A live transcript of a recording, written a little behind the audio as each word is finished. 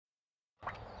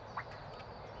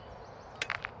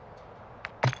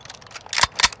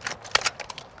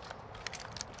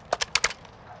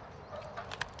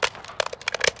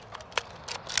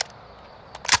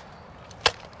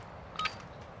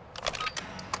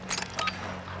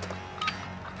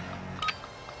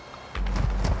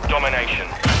Domination.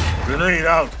 Grenade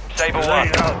out. Sabre 1.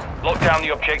 Out. Lock down the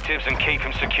objectives and keep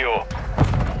them secure.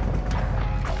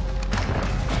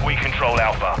 We control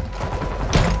Alpha.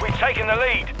 We've taken the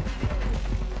lead.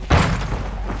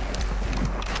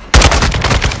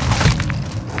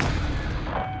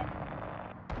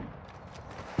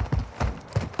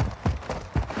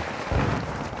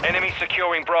 Enemy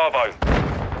securing Bravo.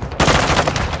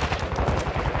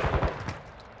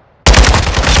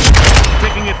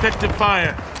 Taking effective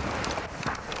fire.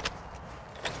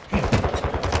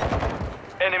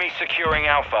 Enemy securing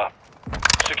Alpha.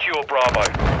 Secure Bravo.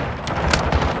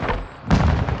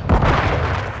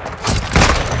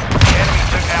 Enemy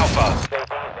took Alpha.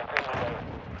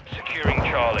 Securing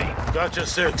Charlie. Gotcha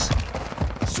 6.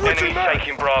 Enemy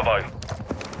taking Bravo.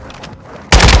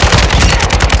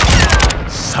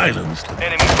 Silenced.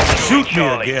 Enemy securing Shoot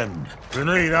Charlie. me again.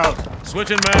 Grenade out.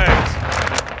 Switching mags.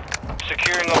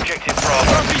 Securing objective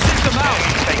Bravo. Trophy system out.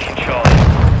 Enemy taking Charlie.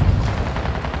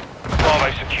 Bravo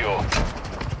secure.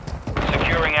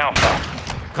 Securing Alpha.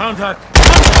 Contact.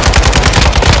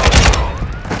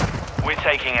 We're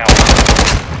taking Alpha.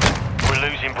 We're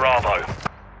losing Bravo.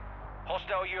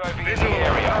 Hostile UAV in the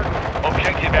area.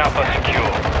 Objective Alpha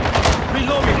secure.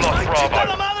 Reloading. We've lost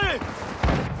Bravo.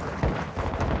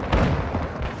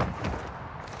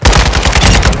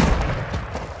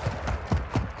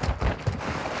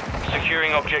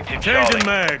 Securing objective Charlie. Changing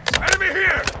mags. Enemy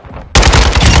here.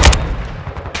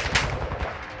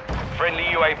 Friendly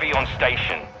UAV on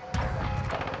station.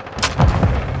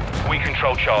 We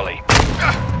control Charlie.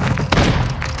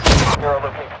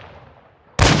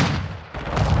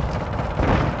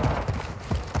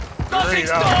 Nothing's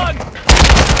done.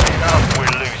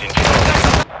 We're losing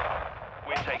Charlie.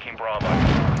 We're taking Bravo.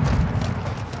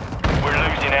 We're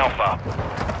losing Alpha.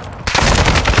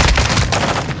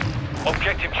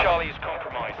 Objective Charlie is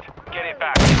compromised. Get it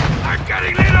back. I'm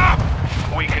getting lit up.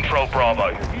 We control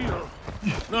Bravo.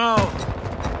 No.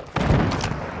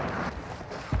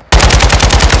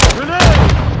 Grenade.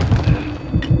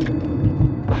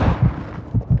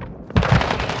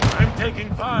 I'm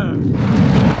taking fire.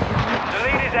 The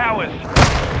lead is ours.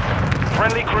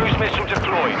 Friendly cruise missile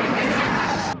deployed.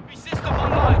 System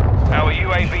online. Our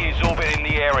UAV is orbiting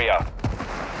the area.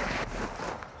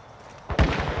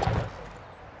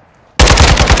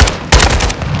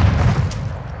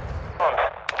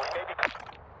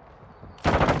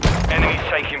 Enemies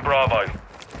taking Bravo.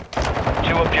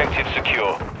 2 objectives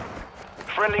secure.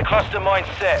 Friendly cluster mine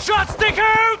set. Shot stick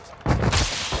out.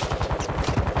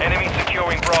 Enemy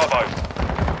securing Bravo.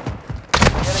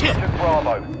 Shit. Enemy took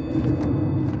Bravo.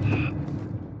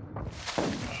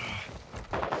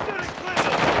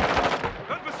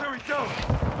 Adversary down.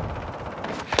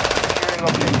 Securing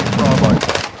objective Bravo.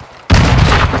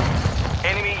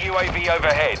 Enemy UAV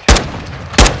overhead.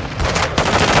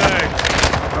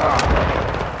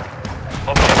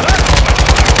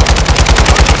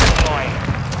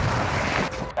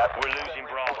 We're losing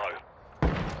Bravo.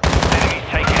 Enemies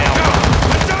taking Alpha.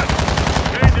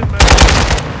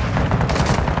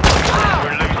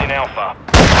 We're losing Alpha.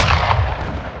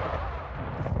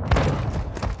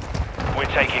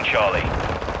 We're taking Charlie.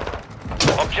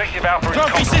 Objective Alpha is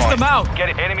Trophy compromised. system out. Get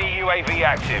it. Enemy UAV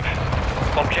active.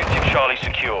 Objective Charlie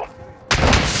secure.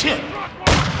 Shit.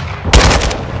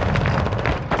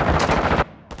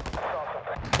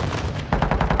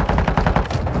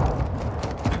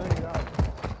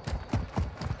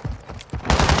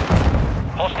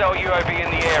 Hostile UAV in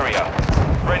the area.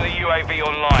 Friendly UAV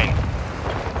online.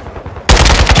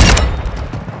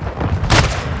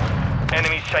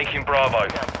 Enemies taking Bravo.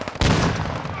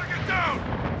 Target down.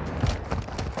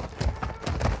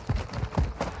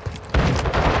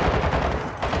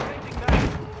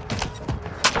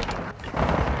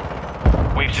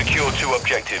 We've secured 2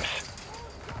 objectives.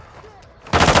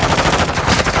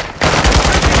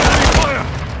 Fire.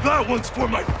 That one's for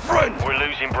my friend. We're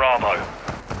losing Bravo.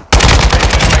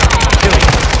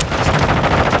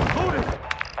 Hold it.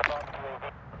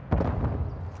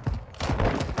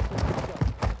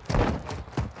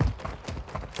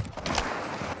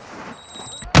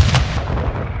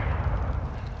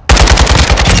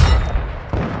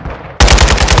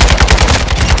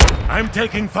 I'm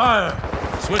taking fire.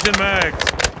 Switching mags.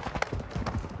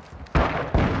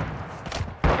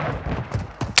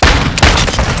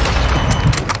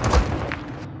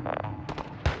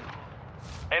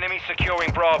 Enemy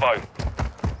securing Bravo.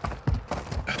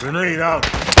 Grenade out.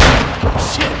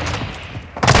 Shit.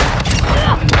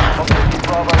 Objective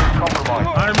Bravo is compromised.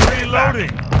 I'm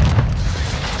reloading.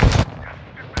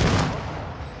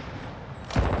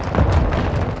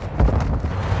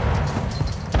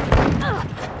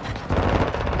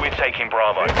 We're taking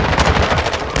Bravo.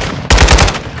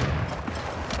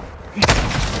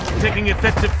 taking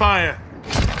effective fire.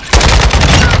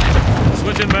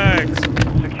 Switching mags.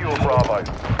 Secure Bravo.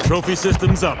 Trophy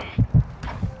systems up.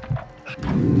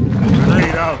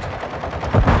 Grenade out.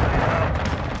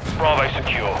 Bravo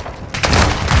secure.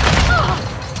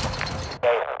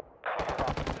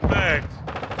 Mags.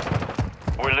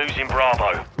 We're losing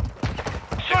Bravo.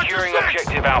 Securing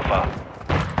objective Alpha.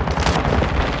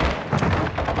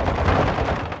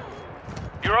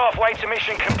 You're halfway to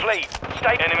mission complete.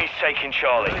 Stay. Enemies taking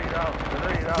Charlie.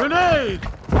 Grenade!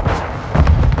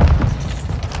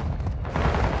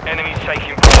 Enemies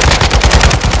taking Bravo.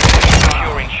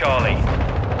 Securing Charlie.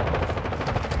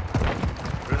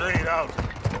 Grenade out.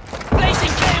 Placing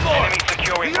claymore! Enemy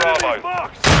securing Bravo.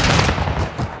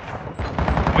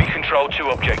 We control 2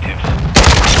 objectives.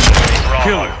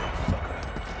 Kill. Bravo.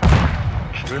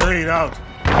 Grenade out.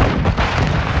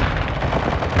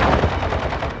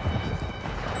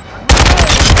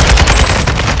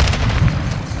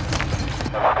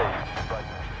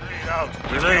 Grenade out.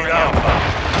 Grenade out.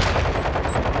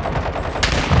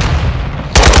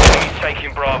 Enemies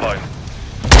taking Bravo.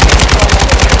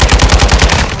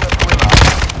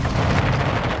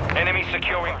 Enemy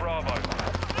securing Bravo.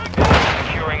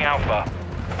 Securing Alpha.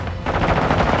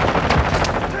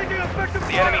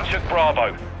 The enemy took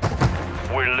Bravo.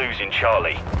 We're losing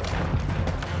Charlie.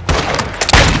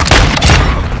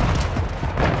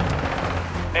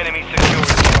 Enemy securing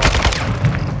Bravo.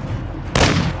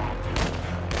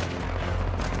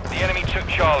 The enemy took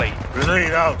Charlie.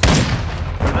 Grenade out.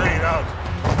 Grenade out.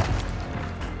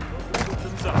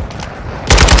 Systems up.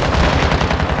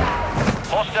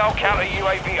 Hostile counter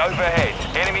UAV overhead.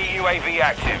 Enemy UAV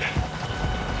active.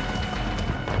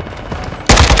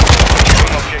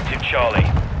 Securing objective Charlie.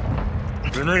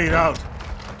 Grenade out.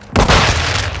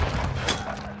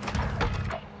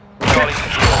 Charlie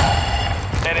secure.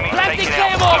 Enemy Planting taking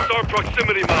claymore! out. Our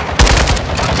proximity map.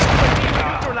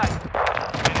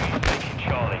 Enemy taking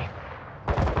Charlie.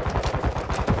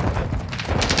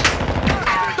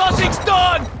 Tossing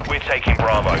stun! We're taking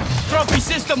Bravo. Trophy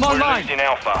system We're online! losing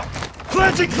Alpha.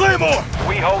 Planting claymore!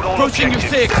 We hold all Approaching your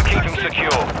objectives. six. Keep them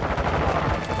secure.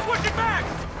 Switching back!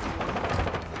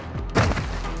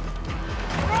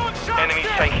 Enemies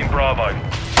taking Bravo. Enemies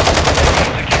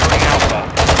securing Alpha.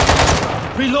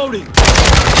 Reloading!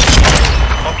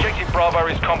 Objective Bravo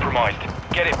is compromised.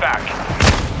 Get it back.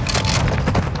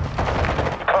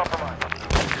 Compromised.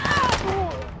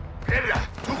 Area!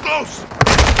 Too close!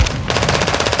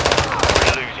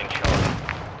 We're losing Charlie.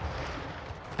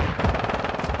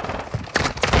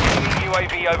 Enemy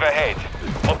UAV overhead.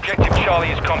 Objective Charlie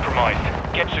is compromised.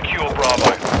 Get secure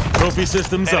Bravo. Trophy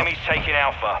systems up. Enemies taking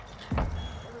Alpha.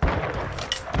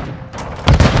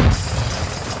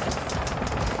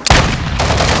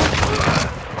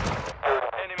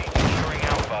 Enemy securing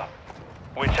Alpha.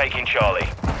 We're taking Charlie.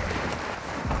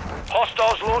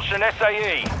 Hostiles launched an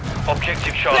SAE.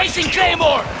 Objective Charlie Placing secure.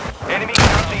 claymore! Enemy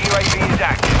counter UAV is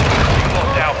active. We've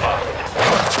lost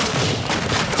Alpha.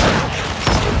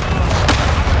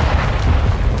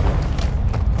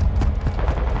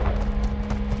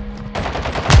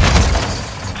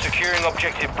 Securing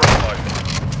objective Bravo.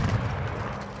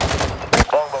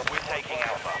 We're taking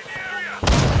Alpha.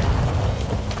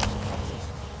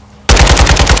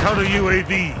 Counter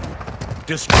UAV.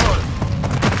 Destroy.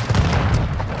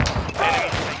 Enemy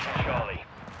taking Charlie.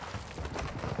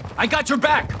 I got your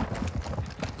back!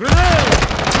 Grenade!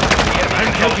 The enemy I'm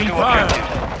controls taking 2 fire.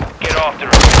 objectives. Get after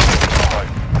it.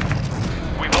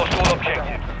 We've lost all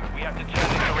objectives. We have to turn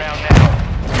this around now.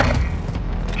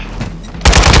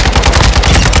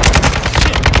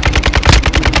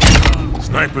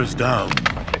 Snipers down.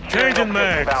 Changing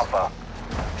mags. Alpha.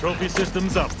 Trophy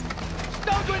systems up.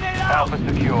 Stun grenade out! Alpha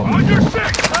secure. Under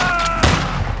 6!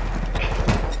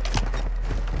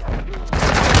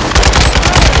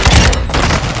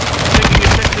 Taking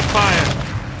effective fire.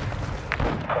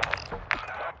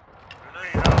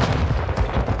 Grenade out.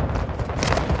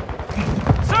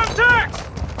 Semtex!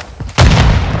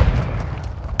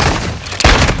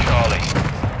 Charlie.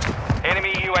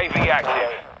 Enemy UAV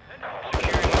active.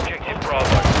 Securing objective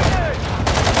Bravo.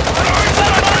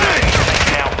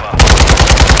 Taking Alpha.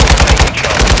 Taking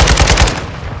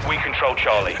Charlie. We control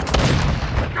Charlie.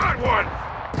 Got one!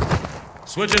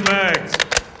 Switching mags.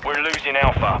 We're losing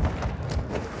Alpha.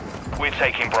 We're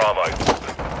taking Bravo.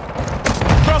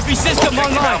 Trophy system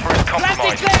Objective online! Alpha is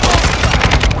Planting compromised. claymore!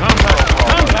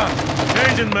 Compound.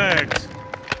 Changing mags.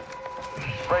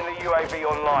 Friendly UAV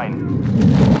online.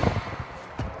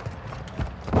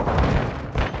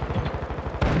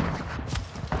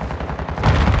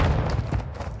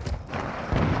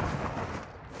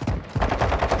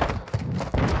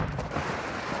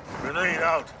 Grenade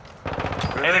out.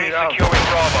 Enemy securing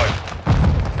Bravo.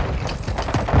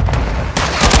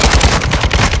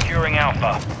 Securing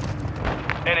Alpha.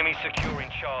 Enemy securing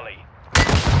Charlie.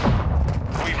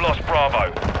 We've lost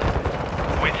Bravo.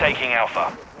 We're taking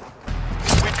Alpha.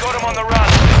 We've got him on the run.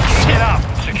 Keep it up.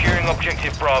 Securing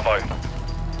objective Bravo.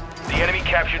 The enemy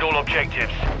captured all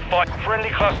objectives. Fight. Friendly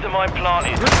cluster mine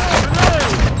planted.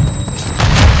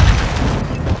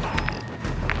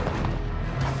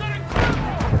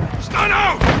 Stun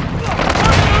out!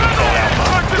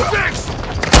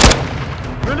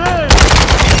 Grenade!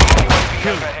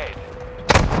 Overhead.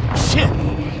 Shit!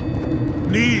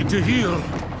 Need to heal.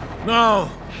 Now!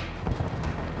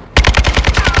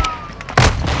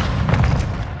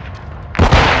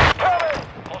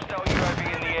 Hostile UAV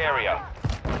in the area.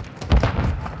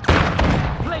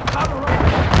 Play cover.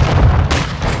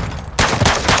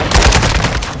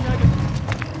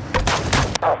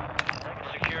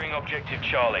 Securing objective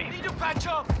Charlie. Need to patch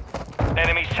up.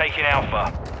 Enemies taking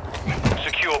Alpha.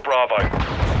 Secure Bravo.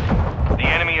 The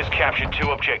enemy has captured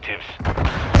 2 objectives.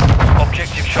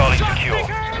 Objective Charlie secure.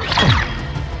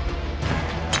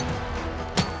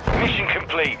 Mission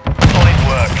complete. Solid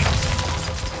work.